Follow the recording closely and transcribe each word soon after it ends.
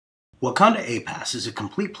Wakanda APAS is a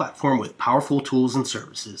complete platform with powerful tools and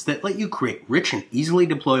services that let you create rich and easily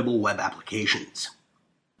deployable web applications.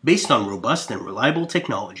 Based on robust and reliable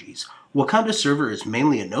technologies, Wakanda Server is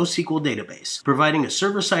mainly a NoSQL database, providing a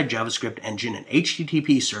server-side JavaScript engine and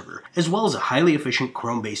HTTP server, as well as a highly efficient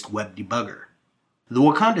Chrome-based web debugger. The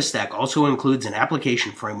Wakanda stack also includes an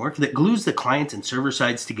application framework that glues the client and server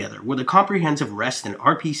sides together with a comprehensive REST and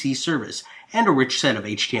RPC service and a rich set of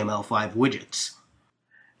HTML5 widgets.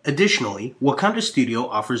 Additionally, Wakanda Studio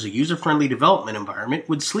offers a user-friendly development environment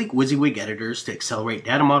with sleek WYSIWYG editors to accelerate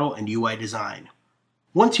data model and UI design.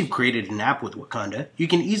 Once you've created an app with Wakanda, you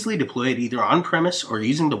can easily deploy it either on-premise or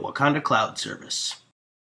using the Wakanda Cloud service.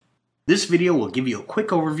 This video will give you a quick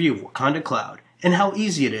overview of Wakanda Cloud and how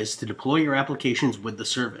easy it is to deploy your applications with the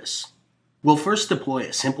service. We'll first deploy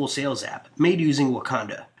a simple sales app made using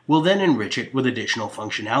Wakanda. We'll then enrich it with additional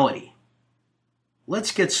functionality.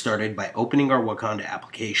 Let's get started by opening our Wakanda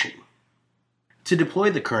application. To deploy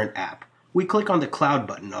the current app, we click on the Cloud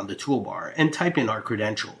button on the toolbar and type in our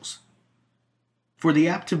credentials. For the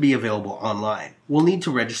app to be available online, we'll need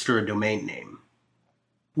to register a domain name.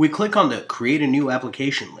 We click on the Create a New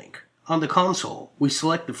Application link. On the console, we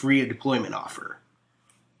select the free deployment offer.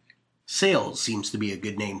 Sales seems to be a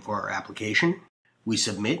good name for our application. We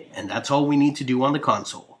submit, and that's all we need to do on the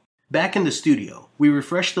console. Back in the studio, we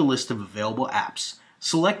refresh the list of available apps,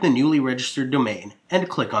 select the newly registered domain, and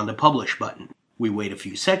click on the Publish button. We wait a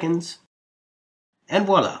few seconds, and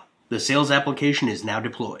voila, the sales application is now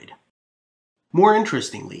deployed. More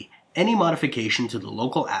interestingly, any modification to the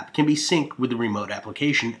local app can be synced with the remote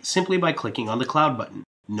application simply by clicking on the Cloud button.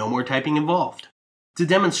 No more typing involved. To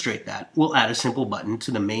demonstrate that, we'll add a simple button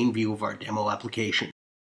to the main view of our demo application.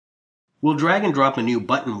 We'll drag and drop a new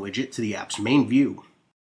button widget to the app's main view.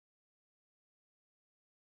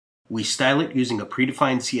 We style it using a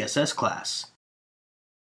predefined CSS class.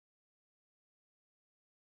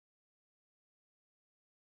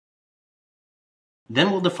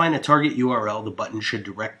 Then we'll define a target URL the button should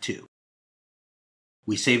direct to.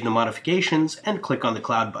 We save the modifications and click on the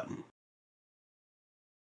Cloud button.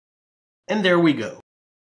 And there we go.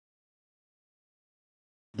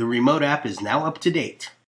 The remote app is now up to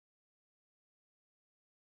date.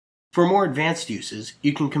 For more advanced uses,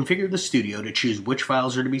 you can configure the Studio to choose which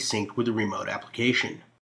files are to be synced with the remote application.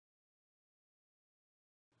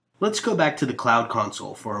 Let's go back to the Cloud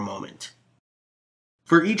console for a moment.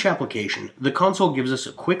 For each application, the console gives us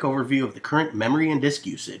a quick overview of the current memory and disk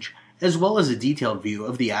usage, as well as a detailed view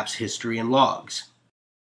of the app's history and logs.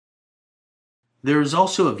 There is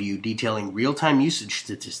also a view detailing real-time usage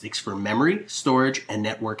statistics for memory, storage, and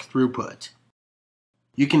network throughput.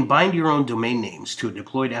 You can bind your own domain names to a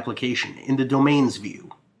deployed application in the Domains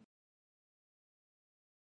view.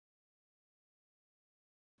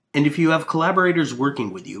 And if you have collaborators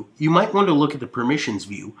working with you, you might want to look at the Permissions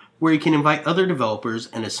view, where you can invite other developers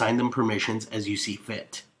and assign them permissions as you see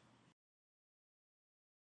fit.